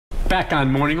Back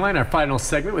on Morningline, our final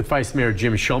segment with Vice Mayor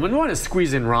Jim Shulman. We want to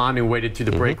squeeze in Ron, who waited through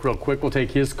the break real quick. We'll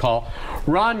take his call.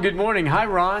 Ron, good morning. Hi,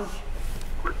 Ron.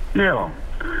 Yeah,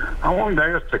 I wanted to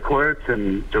ask a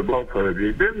question to both of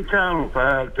you. Didn't Channel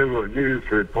 5 do a news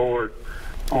report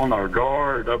on our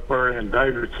guard up there in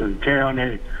Davidson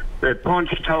County that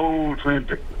punched holes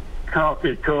into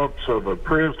coffee cups of the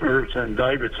prisoners in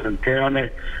Davidson County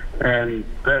and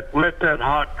that let that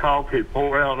hot coffee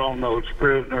pour out on those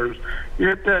prisoners?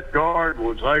 Yet that guard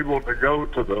was able to go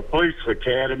to the police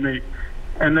academy,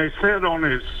 and they said on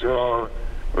his the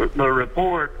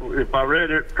report, if I read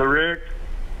it correct,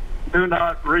 do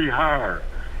not rehire.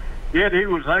 Yet he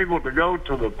was able to go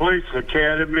to the police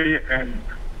academy and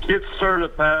get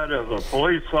certified as a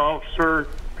police officer,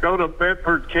 go to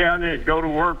Bedford County and go to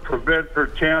work for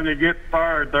Bedford County, get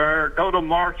fired there, go to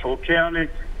Marshall County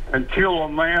and kill a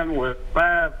man with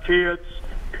 5 kids.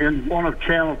 In one of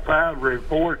Channel 5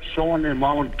 reports showing him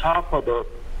on top of the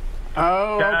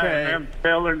guy and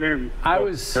telling him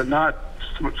to not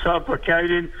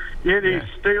suffocate him. Yet he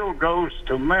still goes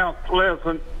to Mount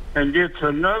Pleasant and gets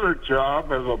another job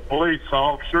as a police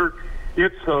officer.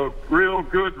 It's a real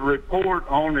good report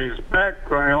on his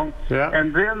background.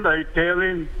 And then they tell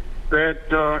him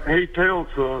that he tells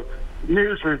the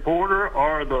news reporter,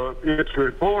 or it's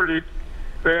reported,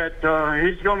 that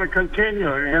he's going to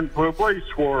continue in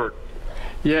police work.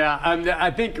 Yeah, I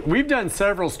think we've done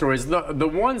several stories. The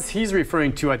ones he's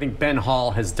referring to, I think Ben Hall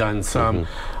has done some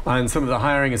on some of the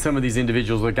hiring of some of these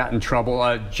individuals that got in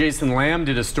trouble. Jason Lamb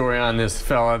did a story on this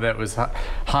fella that was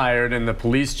hired, and the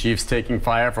police chief's taking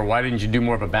fire for why didn't you do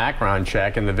more of a background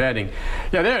check and the vetting.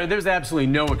 Yeah, there's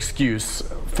absolutely no excuse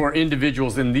for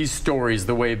individuals in these stories,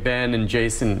 the way Ben and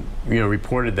Jason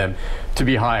reported them, to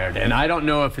be hired. And I don't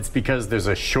know if it's because there's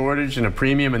a shortage and a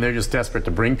premium and they're just desperate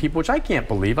to bring people, which I can't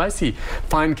believe. I see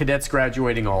fine cadets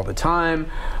graduating all the time.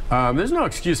 There's no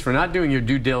excuse for not doing your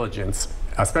due diligence,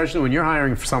 especially when you're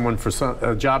hiring for someone for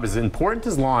a job as important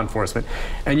as law enforcement,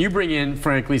 and you bring in,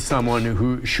 frankly, someone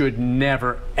who should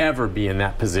never, ever be in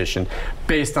that position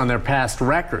based on their past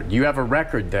record. You have a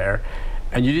record there,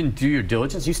 and you didn't do your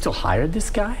diligence. You still hired this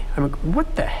guy? I'm like,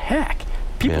 what the heck?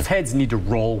 People's heads need to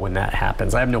roll when that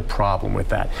happens. I have no problem with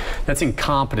that. That's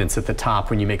incompetence at the top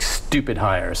when you make stupid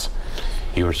hires.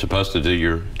 You were supposed to do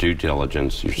your due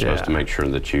diligence. You're supposed to make sure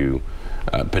that you,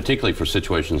 particularly for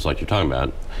situations like you're talking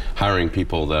about, hiring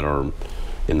people that are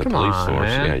in the police force.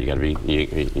 Man. Yeah,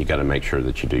 you got to make sure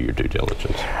that you do your due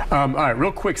diligence. All right,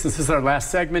 real quick, since this is our last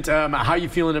segment, how are you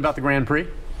feeling about the Grand Prix?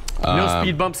 No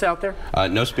speed bumps out there?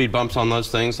 No speed bumps on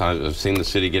those things. I've seen the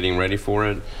city getting ready for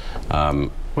it.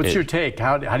 What's your take?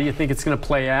 How do you think it's going to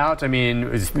play out? I mean,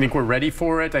 do you think we're ready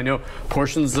for it? I know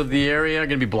portions of the area are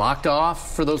going to be blocked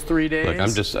off for those 3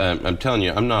 days. Look, I'm telling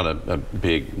you, I'm not a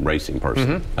big racing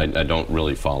person. I don't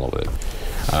really follow it.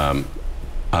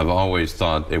 I've always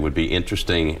thought it would be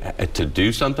interesting to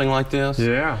do something like this.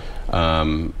 Yeah.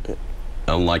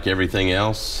 Like everything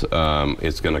else,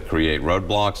 it's going to create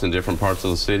roadblocks in different parts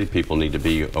of the city. People need to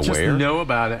be aware. Just know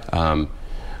about it.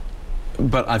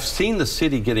 But I've seen the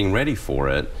city getting ready for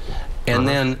it, and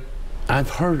then I've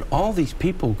heard all these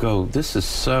people go, this is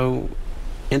so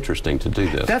interesting to do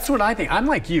this. That's what I think. I'm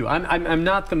like you. I'm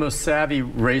not the most savvy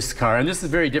race car, and this is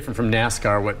very different from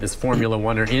NASCAR, what this Formula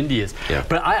One or Indy is.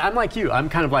 But I'm like you. I'm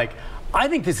kind of like, I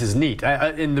think this is neat,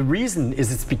 and the reason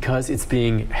is it's because it's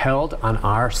being held on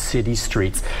our city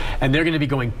streets, and they're going to be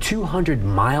going 200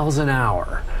 miles an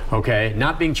hour, okay?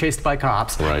 Not being chased by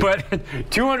cops, but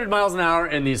 200 miles an hour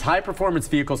in these high-performance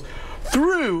vehicles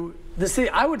through the city.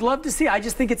 I would love to see. I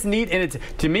just think it's neat, and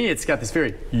to me, it's got this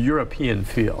very European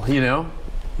feel, you know?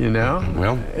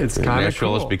 Well, it's kind of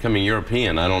Nashville cool. is becoming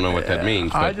European. I don't know what that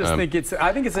means. But, I just think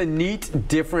it's a neat,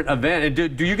 different event.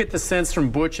 Do you get the sense from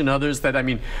Butch and others that, I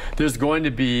mean, there's going to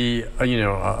be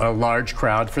a large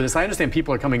crowd for this? I understand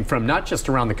people are coming from not just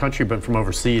around the country but from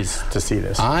overseas to see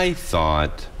this. I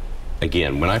thought,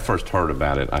 again, when I first heard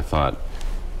about it, I thought,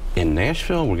 in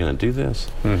Nashville we're going to do this?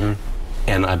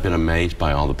 And I've been amazed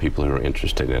by all the people who are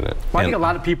interested in it. Well, I think a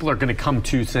lot of people are going to come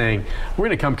to saying, we're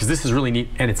going to come because this is really neat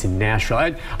and it's in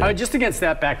Nashville. Just against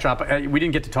that backdrop, we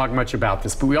didn't get to talk much about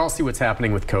this, but we all see what's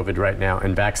happening with COVID right now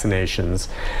and vaccinations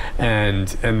and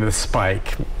the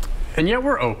spike. And yet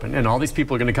we're open, and all these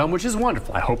people are going to come, which is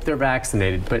wonderful. I hope they're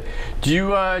vaccinated. But do you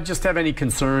just have any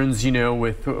concerns,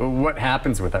 with what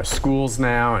happens with our schools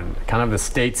now and kind of the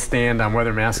state's stand on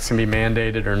whether masks can be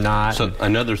mandated or not? So I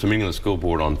know there's a meeting of the school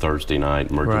board on Thursday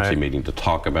night, emergency meeting to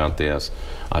talk about this.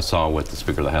 I saw what the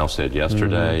Speaker of the House said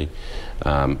yesterday.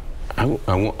 I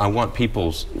want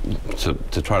people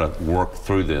to try to work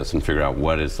through this and figure out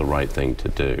what is the right thing to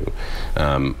do.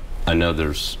 I know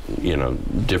there's, you know,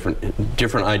 different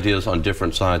ideas on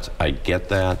different sides. I get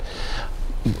that.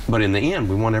 But in the end,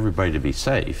 we want everybody to be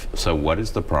safe. So what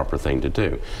is the proper thing to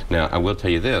do? Now, I will tell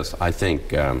you this. I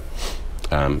think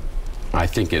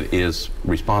it is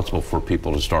responsible for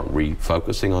people to start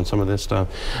refocusing on some of this stuff.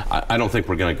 I don't think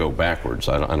we're going to go backwards.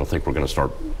 I don't think we're going to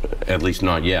start, at least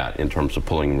not yet, in terms of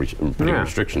putting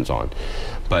restrictions on.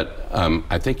 But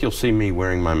I think you'll see me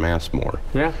wearing my mask more.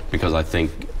 Yeah. Because I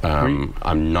think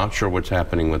I'm not sure what's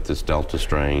happening with this Delta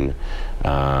strain.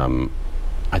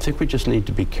 I think we just need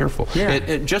to be careful.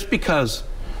 Yeah. Just because,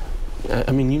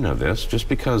 I mean, you know this, just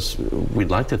because we'd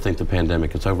like to think the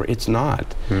pandemic is over, it's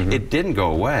not. It didn't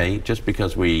go away just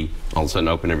because we all of a sudden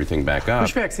opened everything back up.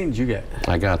 Which vaccine did you get?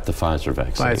 I got the Pfizer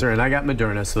vaccine. Pfizer, and I got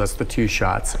Moderna, so that's the 2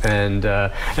 shots. And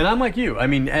I'm like you. I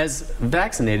mean, as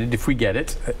vaccinated, if we get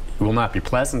it, it will not be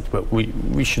pleasant, but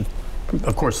we should,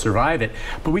 of course, survive it.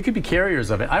 But we could be carriers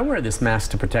of it. I wear this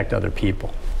mask to protect other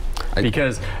people.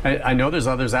 Because I know there's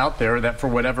others out there that, for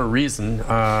whatever reason,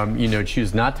 you know,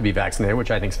 choose not to be vaccinated,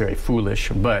 which I think is very foolish.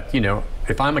 But, you know,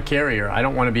 if I'm a carrier, I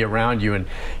don't want to be around you and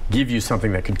give you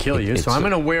something that could kill you. So I'm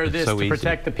going to wear this to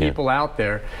protect the people out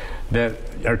there that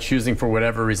are choosing, for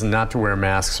whatever reason, not to wear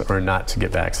masks or not to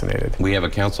get vaccinated. We have a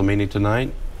council meeting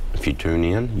tonight. If you tune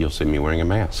in, you'll see me wearing a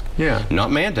mask. Yeah. Not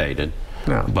mandated,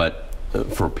 but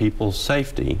for people's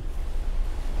safety,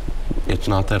 it's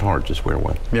not that hard. Just wear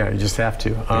one. Yeah, you just have to.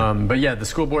 But yeah, the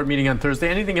school board meeting on Thursday.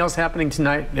 Anything else happening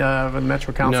tonight with the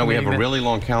Metro Council? No, we have a really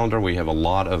long calendar. We have a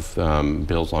lot of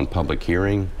bills on public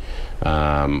hearing.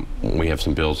 We have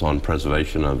some bills on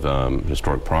preservation of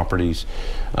historic properties.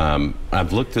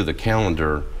 I've looked through the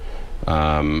calendar.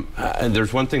 And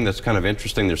there's one thing that's kind of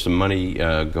interesting. There's some money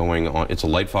going on. It's a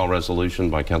late file resolution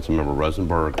by Councilmember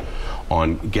Rosenberg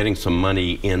on getting some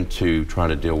money in to try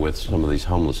to deal with some of these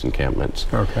homeless encampments.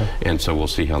 Okay. And so we'll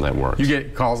see how that works. You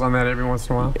get calls on that every once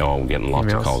in a while? Oh, I'm getting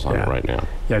lots of calls on it right now.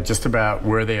 Yeah, just about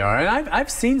where they are. And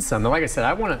I've seen some. Like I said,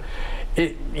 I want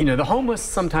to, you know, the homeless,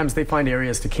 sometimes they find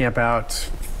areas to camp out,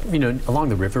 you know, along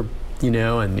the river. You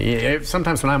know, and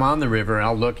sometimes when I'm on the river,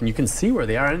 I'll look and you can see where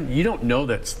they are, and you don't know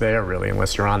that's there really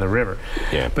unless you're on the river.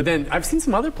 Yeah. But then I've seen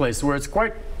some other places where it's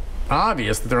quite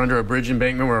obvious that they're under a bridge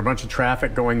embankment where a bunch of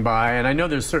traffic going by, and I know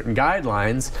there's certain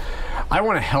guidelines. I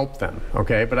want to help them,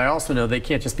 okay, but I also know they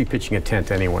can't just be pitching a tent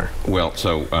anywhere. Well,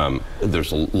 so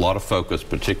there's a lot of focus,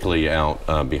 particularly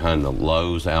out behind the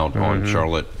Lowe's out on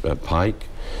Charlotte Pike.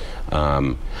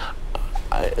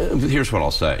 Here's what I'll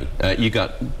say. You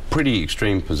got pretty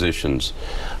extreme positions,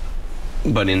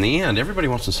 but in the end, everybody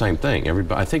wants the same thing.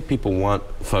 I think people want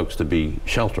folks to be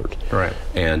sheltered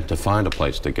and to find a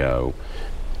place to go.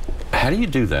 How do you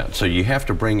do that? So you have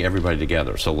to bring everybody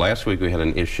together. So last week we had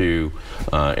an issue.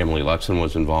 Emily Luxon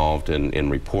was involved in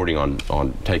reporting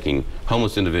on taking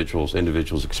homeless individuals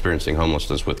experiencing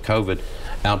homelessness with COVID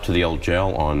out to the old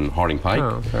jail on Harding Pike.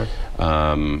 Oh,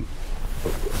 okay.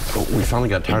 We finally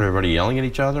got tired of everybody yelling at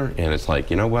each other, and it's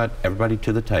like, you know what, everybody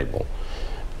to the table.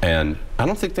 And I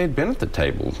don't think they'd been at the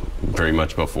table very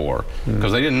much before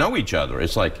because they didn't know each other.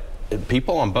 It's like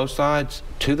people on both sides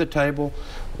to the table,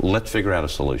 let's figure out a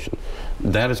solution.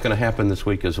 That is going to happen this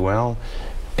week as well.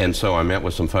 And so I met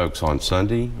with some folks on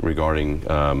Sunday regarding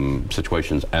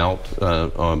situations out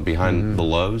behind the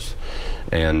Lowe's,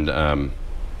 and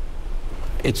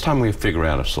it's time we figure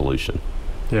out a solution.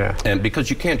 Yeah. And because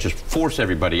you can't just force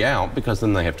everybody out, because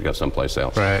then they have to go someplace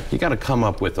else. Right. You got to come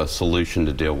up with a solution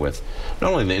to deal with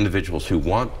not only the individuals who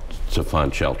want to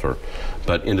find shelter,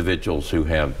 but individuals who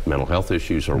have mental health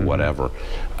issues or whatever.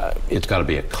 It's got to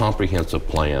be a comprehensive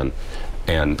plan.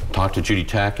 And talked to Judy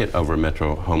Tackett over at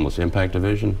Metro Homeless Impact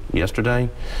Division yesterday.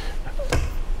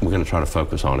 We're going to try to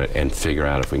focus on it and figure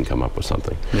out if we can come up with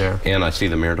something. Yeah. And I see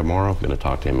the mayor tomorrow. I'm going to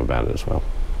talk to him about it as well.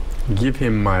 Give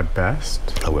him my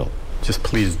best. I will. Just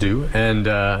please do. And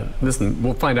listen,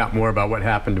 we'll find out more about what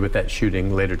happened with that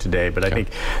shooting later today. But I think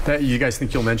that you guys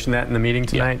think you'll mention that in the meeting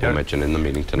tonight? Yeah, we'll mention it in the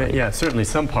meeting tonight. Yeah, certainly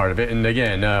some part of it. And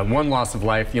again, one loss of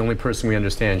life. The only person we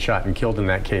understand shot and killed in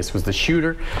that case was the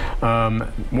shooter.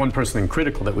 One person in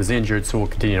critical that was injured, so we'll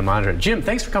continue to monitor it. Jim,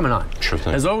 thanks for coming on. Sure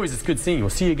thing. As always, it's good seeing you.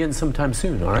 We'll see you again sometime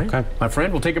soon, all right? Okay. My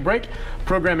friend, we'll take a break.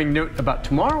 Programming note about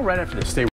tomorrow right after this. Stay